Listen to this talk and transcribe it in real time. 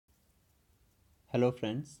Hello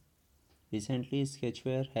friends, recently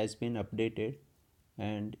Sketchware has been updated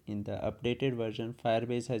and in the updated version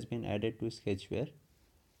Firebase has been added to Sketchware,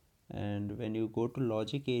 and when you go to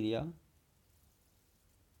logic area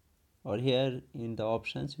or here in the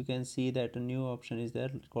options you can see that a new option is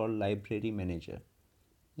there called library manager.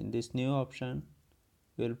 In this new option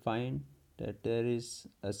you will find that there is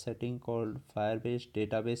a setting called Firebase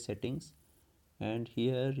database settings, and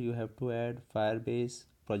here you have to add Firebase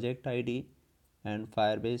project ID and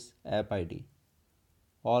Firebase app ID.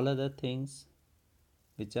 All other things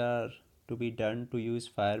which are to be done to use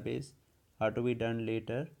Firebase are to be done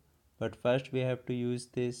later, but first we have to use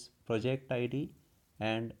this project ID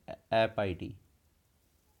and app ID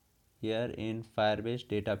here in Firebase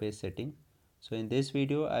database setting. So in this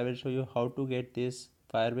video I will show you how to get this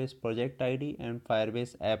Firebase project ID and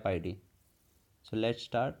Firebase app ID. So let's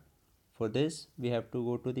start. For this we have to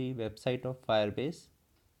go to the website of Firebase.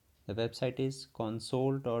 The website is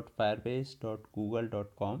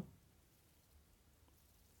console.firebase.google.com,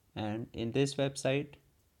 and in this website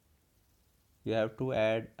you have to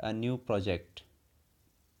add a new project.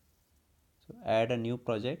 So add a new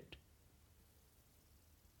project.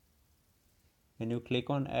 When you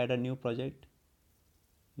click on add a new project,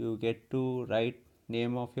 you get to write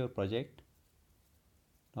name of your project.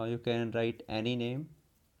 Now you can write any name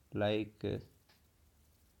like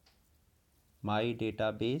my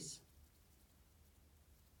database,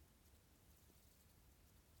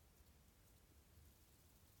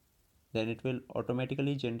 then it will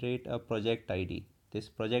automatically generate a project ID. This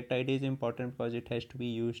project ID is important because it has to be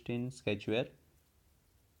used in Sketchware.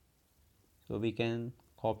 So we can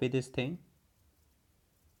copy this thing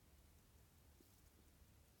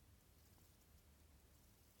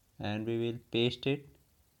and we will paste it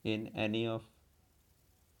in any of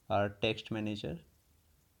our text manager.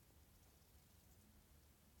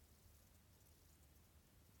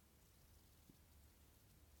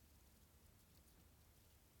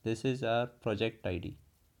 This is our project ID.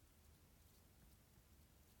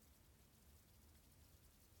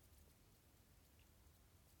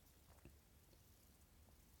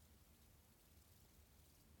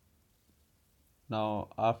 Now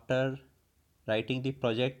after writing the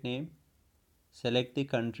project name, select the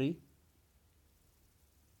country,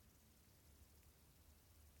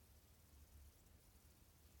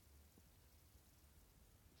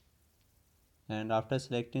 and after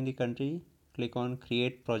selecting the country click on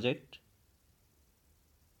create project.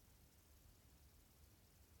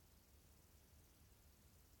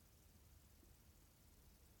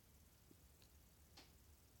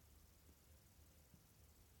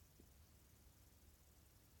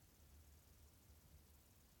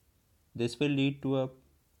 This will lead to a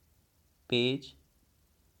page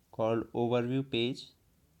called overview page,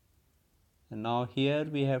 and now here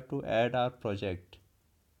we have to add our project,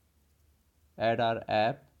 add our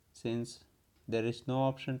app. Since there is no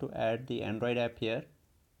option to add the Android app here,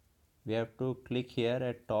 we have to click here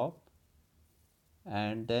at top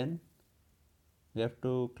and then we have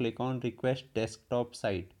to click on request desktop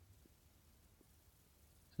site.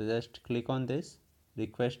 So just click on this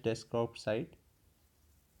request desktop site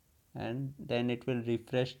and then it will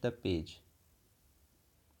refresh the page.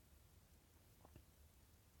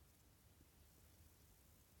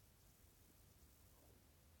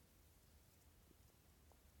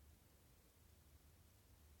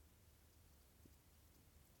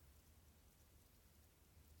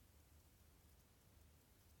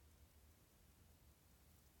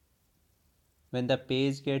 When the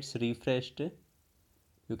page gets refreshed,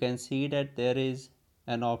 you can see that there is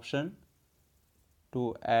an option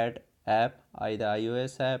to add app, either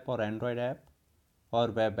iOS app or Android app or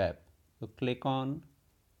web app. So click on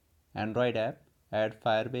Android app, add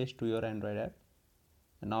Firebase to your Android app.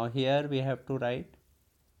 And now here we have to write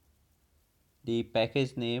the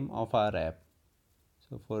package name of our app.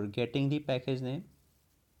 So for getting the package name,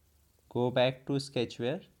 go back to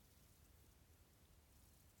Sketchware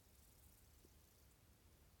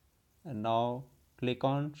and now click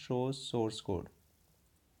on show source code.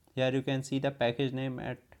 Here you can see the package name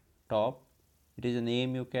at top. It is a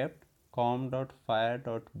name you kept,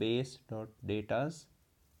 com.fire.base.datas.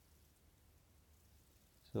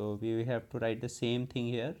 So we have to write the same thing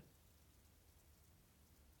here.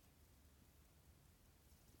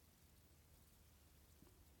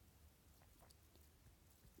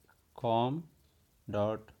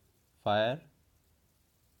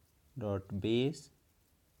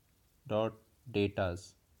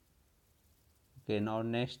 com.fire.base.datas. Okay, now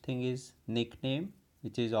next thing is nickname,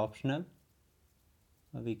 which is optional.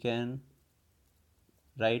 We can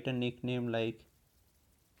write a nickname like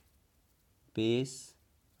base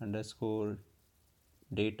underscore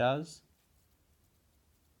datas,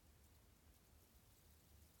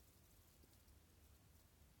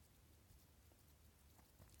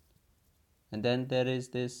 and then there is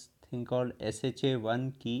this thing called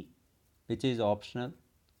SHA1 key, which is optional.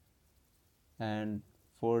 And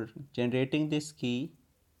for generating this key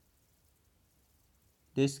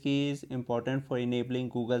is important for enabling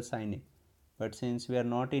Google sign-in, but since we are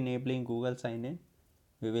not enabling Google sign-in,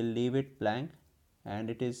 we will leave it blank, and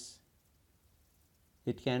it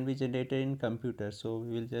can be generated in computer, so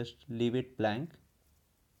we will just leave it blank.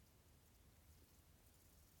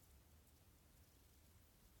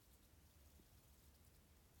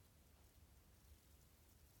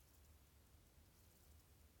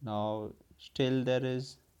 Now still there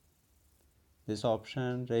is this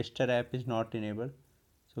option register app is not enabled,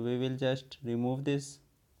 so we will just remove this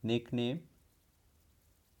nickname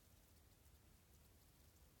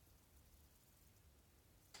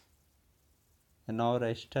and now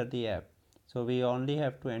register the app. So we only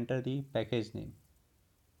have to enter the package name,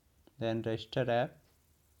 then register app.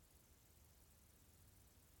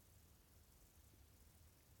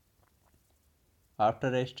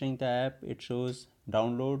 After registering the app, it shows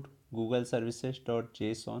download google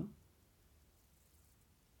services.json.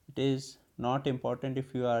 It is not important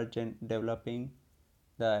if you are developing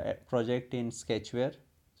the project in Sketchware,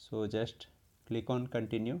 so just click on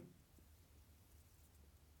continue.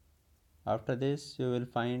 After this, you will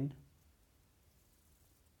find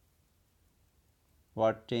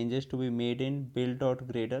what changes to be made in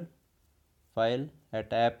build.gradle file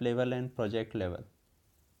at app level and project level.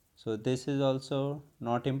 So this is also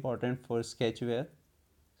not important for Sketchware,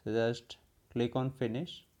 so just click on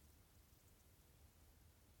finish,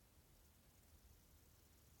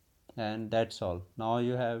 and that's all. Now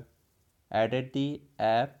you have added the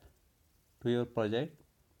app to your project.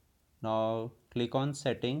 Now click on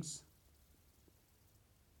settings,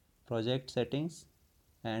 project settings,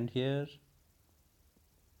 and here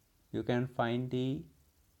you can find the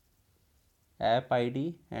app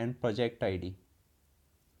ID and project ID.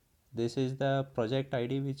 This is the project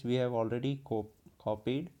ID which we have already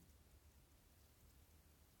copied,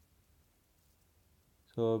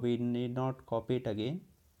 so we need not copy it again.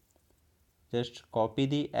 Just copy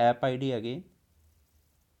the app ID again.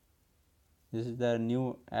 This is the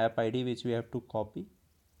new app ID which we have to copy.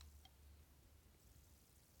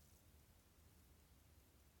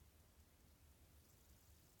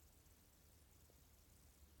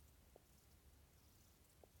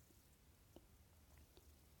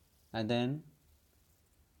 And then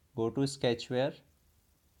go to Sketchware,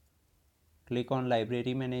 click on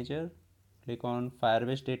Library Manager, click on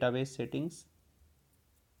Firebase Database Settings,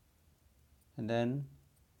 and then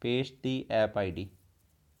paste the app ID.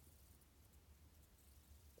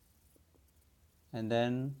 And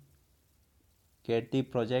then get the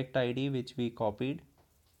project ID which we copied.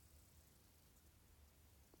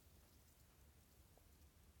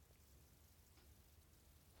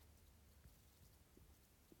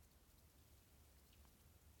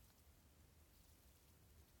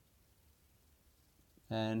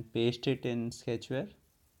 And paste it in Sketchware.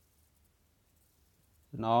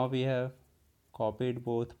 Now we have copied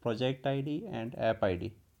both project ID and app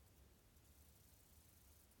ID.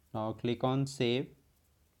 Now click on save.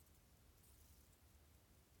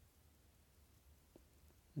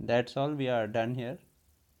 That's all, we are done here.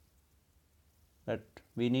 But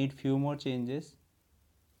we need few more changes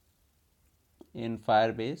in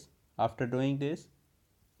Firebase. After doing this,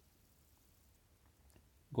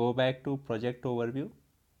 go back to project overview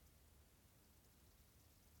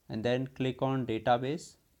and then click on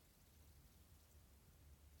database.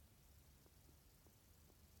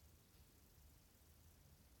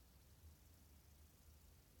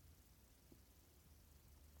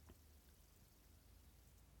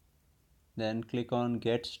 Then click on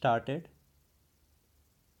get started.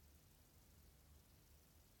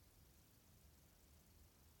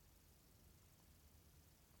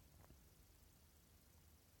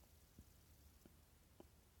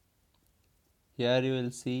 Here you will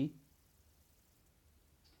see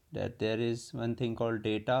that there is one thing called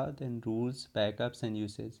data, then rules, backups and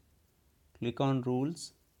usage. Click on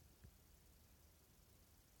rules.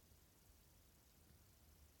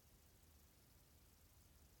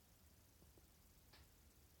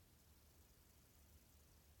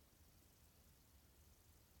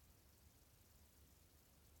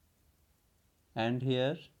 And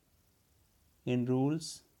here in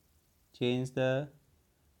rules, change the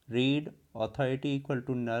read authority equal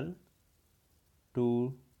to null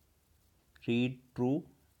to read true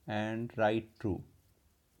and write true.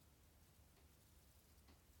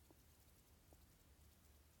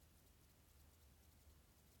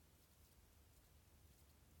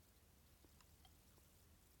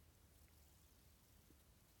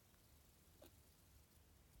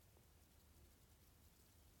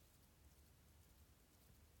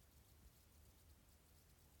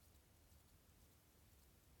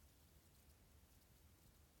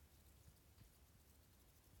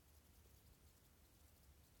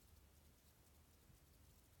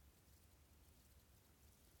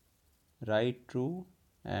 write true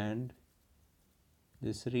and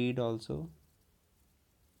this read also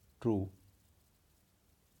true.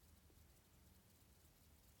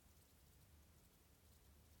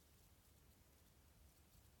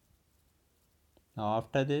 Now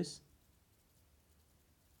after this,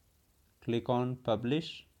 click on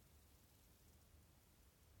publish.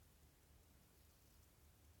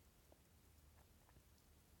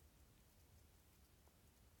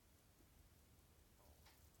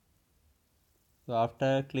 So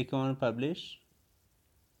after click on publish,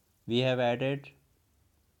 we have added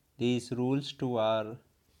these rules to our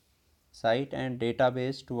site and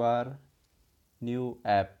database to our new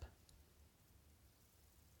app.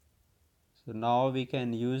 So now we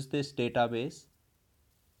can use this database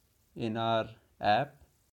in our app